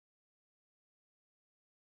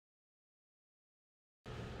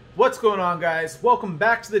What's going on, guys? Welcome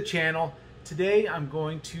back to the channel. Today I'm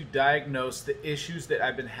going to diagnose the issues that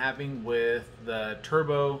I've been having with the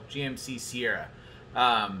Turbo GMC SIerra.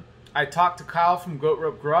 I talked to Kyle from Goat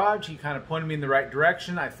Rope Garage. He kind of pointed me in the right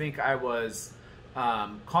direction. I think I was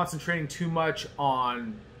concentrating too much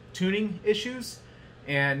on tuning issues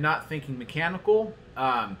and not thinking mechanical.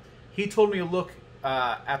 He told me to look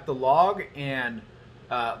at the log and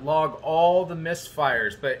log all the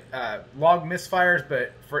misfires, but log misfires,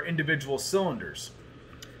 but for individual cylinders.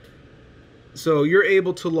 So you're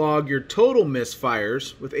able to log your total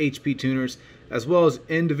misfires with HP tuners as well as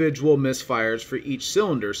individual misfires for each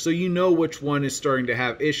cylinder, so you know which one is starting to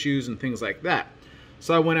have issues and things like that.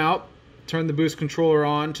 So I went out, turned the boost controller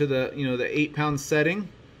on to the the 8-pound setting,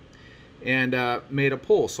 and made a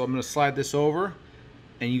pull. So I'm going to slide this over,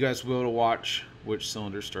 and you guys will be able to watch which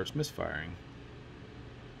cylinder starts misfiring.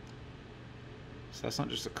 So that's not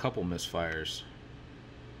just a couple misfires.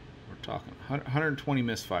 We're talking 120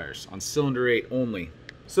 misfires on cylinder 8 only.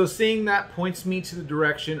 So seeing that points me to the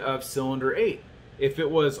direction of cylinder 8. If it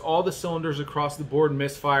was all the cylinders across the board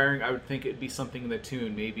misfiring, I would think it'd be something in the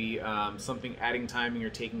tune. Maybe something adding timing or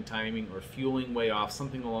taking timing or fueling way off,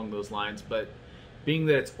 something along those lines. But being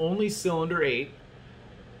that it's only cylinder 8,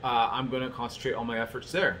 I'm going to concentrate all my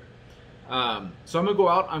efforts there. So I'm going to go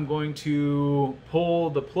out, I'm going to pull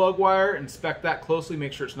the plug wire, inspect that closely,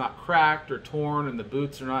 make sure it's not cracked or torn and the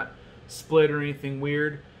boots are not split or anything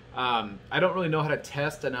weird. I don't really know how to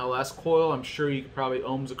test an LS coil. I'm sure you could probably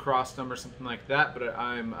ohms across them or something like that, but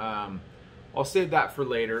I'll save that for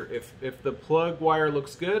later. If the plug wire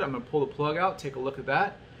looks good, I'm going to pull the plug out, take a look at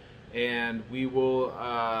that, and we will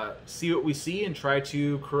see what we see and try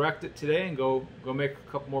to correct it today and go make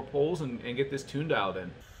a couple more pulls and get this tune dialed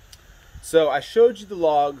in. So I showed you the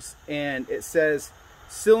logs, and it says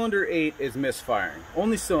cylinder 8 is misfiring.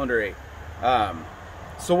 Only cylinder 8.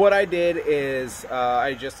 So what I did is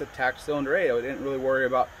I just attacked cylinder 8. I didn't really worry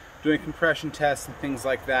about doing compression tests and things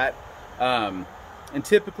like that. And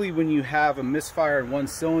typically when you have a misfire in one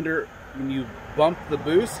cylinder, when you bump the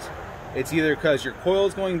boost, it's either because your coil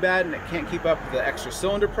is going bad and it can't keep up with the extra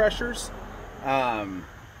cylinder pressures,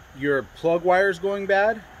 your plug wire is going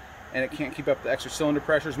bad, and it can't keep up the extra cylinder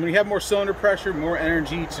pressures. When you have more cylinder pressure, more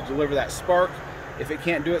energy to deliver that spark. If it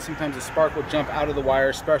can't do it, sometimes the spark will jump out of the wire,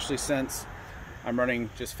 especially since I'm running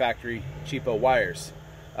just factory cheapo wires.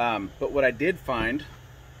 But what I did find,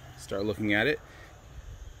 start looking at it,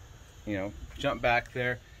 jump back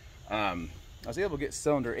there. I was able to get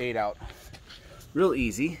cylinder 8 out real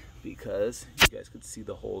easy because you guys could see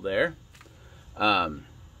the hole there. I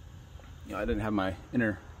didn't have my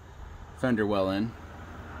inner fender well in.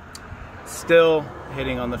 Still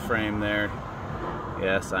hitting on the frame there.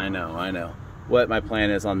 Yes, I know. What my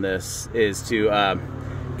plan is on this is to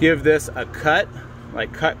give this a cut,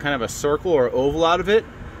 like cut kind of a circle or oval out of it,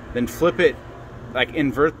 then flip it, like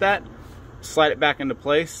invert that, slide it back into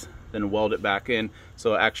place, then weld it back in.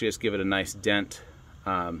 So actually just give it a nice dent,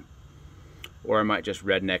 or I might just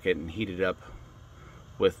redneck it and heat it up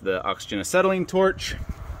with the oxygen acetylene torch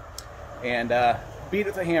and beat it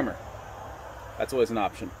with a hammer. That's always an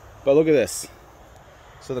option. But look at this.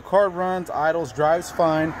 So the car runs, idles, drives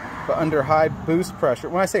fine, but under high boost pressure.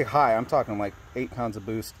 When I say high, I'm talking like 8 pounds of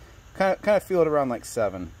boost. Kind of feel it around like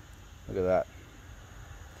 7. Look at that.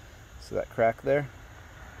 See that crack there?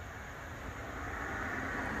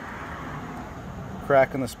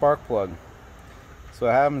 Crack in the spark plug. So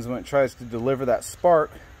what happens when it tries to deliver that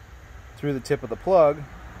spark through the tip of the plug,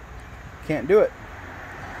 can't do it.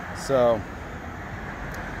 So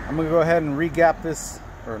I'm going to go ahead and re-gap this,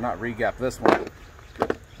 or not re-gap this one.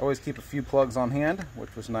 Always keep a few plugs on hand,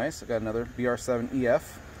 which was nice. I got another BR7EF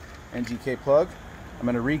NGK plug. I'm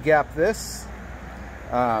going to re-gap this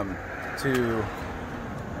I'll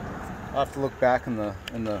have to look back in the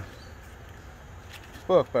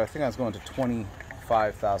book, but I think I was going to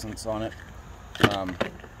 25 thousandths on it.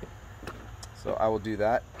 So I will do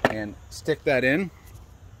that and stick that in.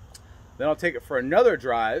 Then I'll take it for another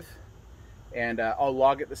drive, and I'll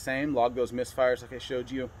log it the same, log those misfires like I showed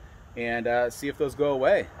you, and see if those go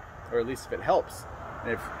away, or at least if it helps.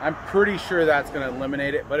 And I'm pretty sure that's going to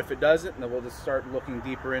eliminate it, but if it doesn't, then we'll just start looking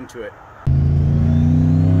deeper into it.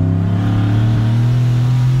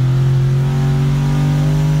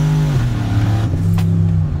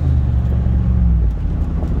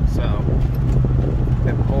 So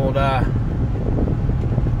it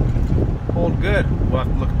pulled good. We'll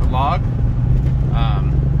have to look at the log.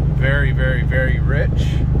 Very, very, very rich,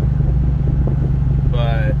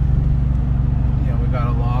 but we got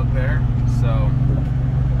a log there, so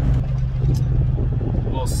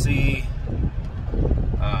we'll see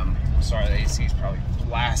Sorry, the AC is probably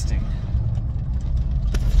blasting.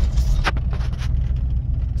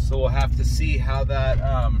 So we'll have to see how that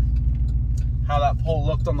pole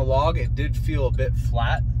looked on the log. It did feel a bit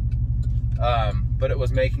flat, but it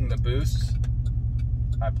was making the boost.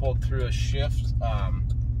 I pulled through a shift,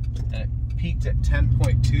 and it peaked at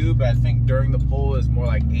 10.2, but I think during the pull is more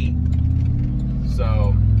like 8.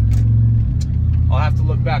 So I'll have to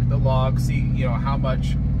look back at the log, see how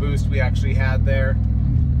much boost we actually had there,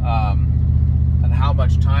 and how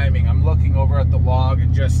much timing. I'm looking over at the log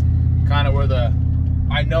and just kind of where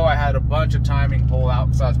I know I had a bunch of timing pull out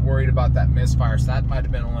because I was worried about that misfire. So that might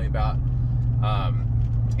have been only about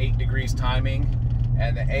 8 degrees timing.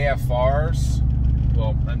 And the AFRs,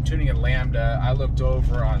 well, I'm tuning in Lambda. I looked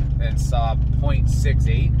over and saw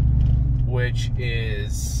 0.68, which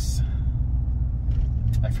is,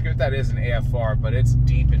 I forget what that is in AFR, but it's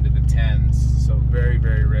deep into the 10s, so very,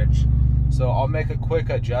 very rich. So I'll make a quick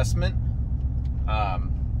adjustment.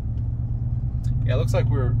 Yeah, it looks like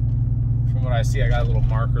from what I see, I got a little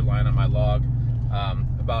marker line on my log,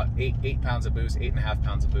 about 8 pounds of boost, 8.5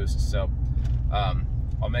 pounds of boost. So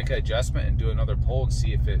I'll make an adjustment and do another pull and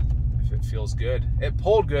see if it feels good. It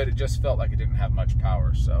pulled good, it just felt like it didn't have much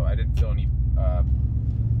power, so I didn't feel any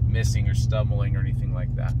missing or stumbling or anything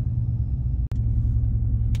like that.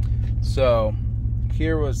 So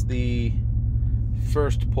here was the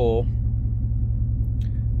first pull.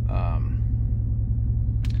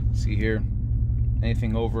 See here,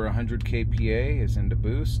 anything over 100 kPa is into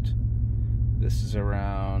boost. This is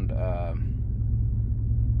around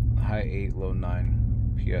high 8, low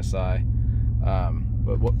 9 psi.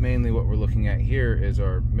 But mainly what we're looking at here is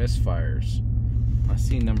our misfires. I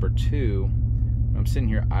see number 2. I'm sitting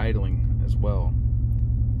here idling as well.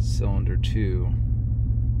 Cylinder 2.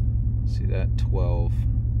 See that 12.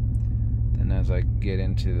 Then as I get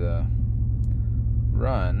into the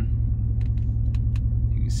run,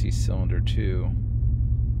 you can see cylinder 2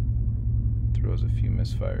 throws a few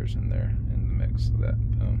misfires in there in the mix of that.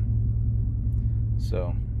 Boom.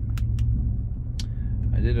 So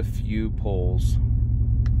I did a few pulls.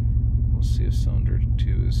 We'll see if cylinder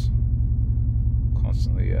 2 is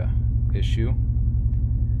constantly a issue.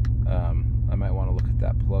 I might want to look at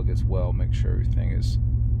that plug as well, make sure everything is.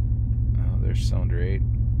 There's cylinder 8,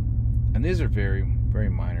 and these are very, very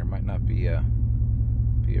minor. Might not be a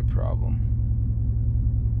problem.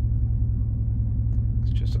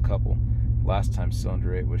 It's just a couple. Last time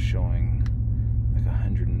cylinder 8 was showing like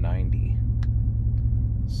 190.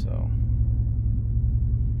 So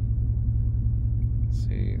let's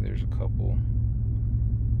see, there's a couple.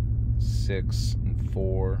 6 and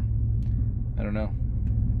 4. I don't know.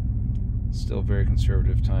 Still very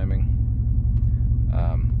conservative timing.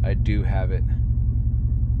 I do have it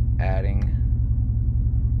adding,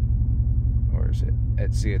 or is it?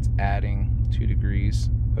 See, it's adding 2 degrees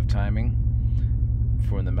of timing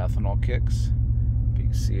for the methanol kicks. You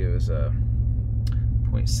can see it was a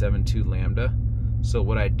 0.72 lambda. So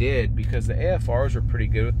what I did, because the AFRs are pretty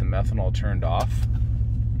good with the methanol turned off,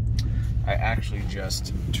 I actually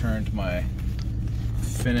just turned my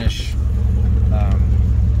finish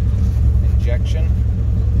injection.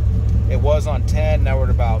 It was on 10, now we're at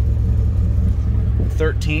about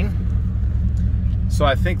 13. So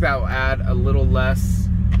I think that will add a little less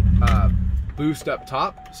boost up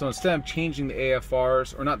top. So instead of changing the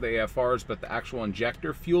AFRs, or not the AFRs, but the actual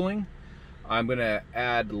injector fueling, I'm gonna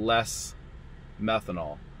add less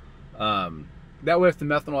methanol. That way if the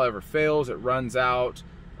methanol ever fails, it runs out,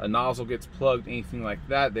 a nozzle gets plugged, anything like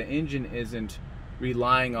that, the engine isn't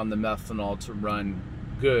relying on the methanol to run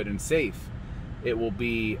good and safe. It will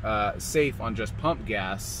be safe on just pump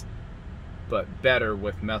gas, but better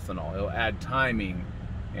with methanol. It'll add timing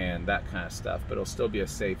and that kind of stuff, but it'll still be a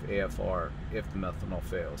safe AFR if the methanol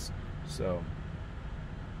fails. So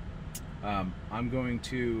I'm going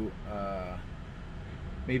to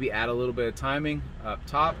maybe add a little bit of timing up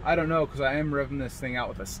top. I don't know, because I am revving this thing out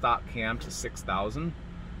with a stock cam to 6,000.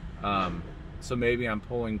 So maybe I'm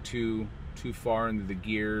pulling too far into the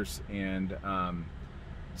gears, and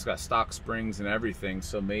it's got stock springs and everything,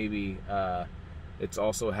 so maybe it's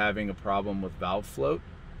also having a problem with valve float.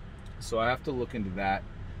 So I have to look into that.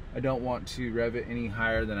 I don't want to rev it any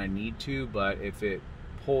higher than I need to, but if it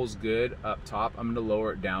pulls good up top, I'm going to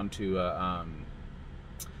lower it down to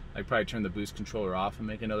I'd probably turn the boost controller off and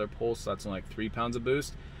make another pull, so that's only like 3 pounds of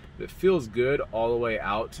boost. If it feels good all the way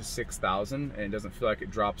out to 6,000 and it doesn't feel like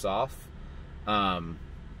it drops off, then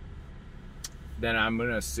I'm going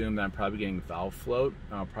to assume that I'm probably getting valve float.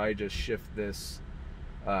 I'll probably just shift this,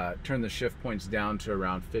 turn the shift points down to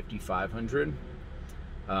around 5,500.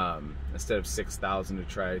 instead of 6,000 to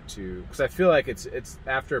try to, because I feel like it's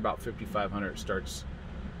after about 5,500 it starts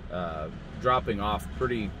dropping off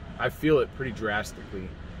pretty. I feel it pretty drastically,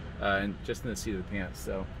 and just in the seat of the pants.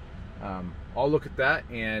 So I'll look at that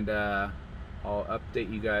and I'll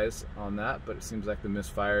update you guys on that. But it seems like the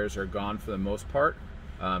Missfires are gone for the most part.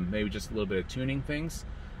 Maybe just a little bit of tuning things.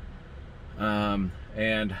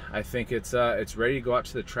 And I think it's ready to go out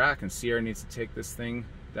to the track, and Sierra needs to take this thing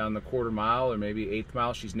down the 1/4 mile or maybe 1/8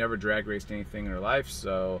 mile. She's never drag raced anything in her life,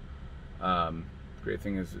 so great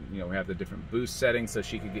thing is, you know, we have the different boost settings so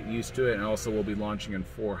she could get used to it, and also we'll be launching in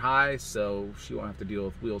 4 high, so she won't have to deal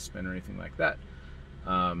with wheel spin or anything like that.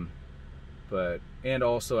 And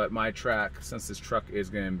also at my track, since this truck is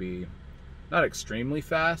going to be not extremely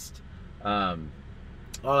fast, I'll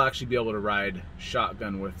actually be able to ride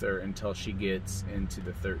shotgun with her until she gets into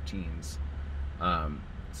the 13s.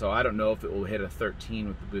 So I don't know if it will hit a 13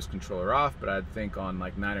 with the boost controller off, but I'd think on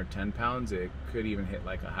like 9 or 10 pounds it could even hit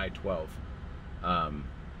like a high 12.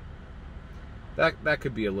 That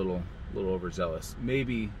could be a little overzealous.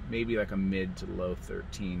 Maybe like a mid to low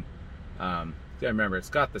 13. Yeah, remember, it's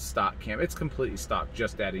got the stock cam. It's completely stock,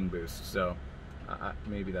 just adding boost. So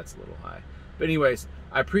maybe that's a little high. But anyways,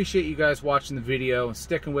 I appreciate you guys watching the video and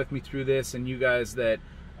sticking with me through this, and you guys that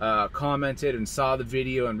commented and saw the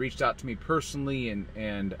video and reached out to me personally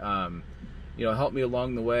and you know, helped me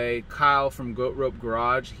along the way. Kyle from Goat Rope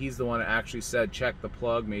Garage, he's the one that actually said check the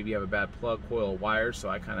plug, maybe you have a bad plug coil wire. So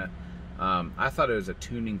I kind of I thought it was a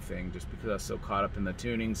tuning thing just because I was so caught up in the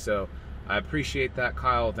tuning. So I appreciate that,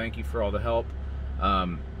 Kyle. Thank you for all the help.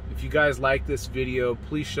 If you guys like this video,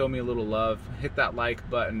 please show me a little love. Hit that like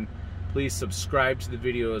button. Please subscribe to the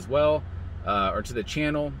video as well, or to the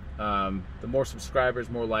channel. The more subscribers,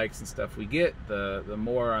 more likes and stuff we get, the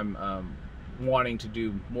more I'm wanting to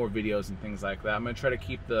do more videos and things like that. I'm going to try to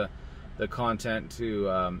keep the content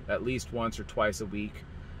to at least once or twice a week.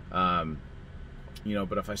 You know,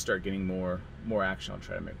 but if I start getting more action, I'll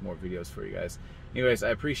try to make more videos for you guys. Anyways, I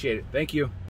appreciate it. Thank you.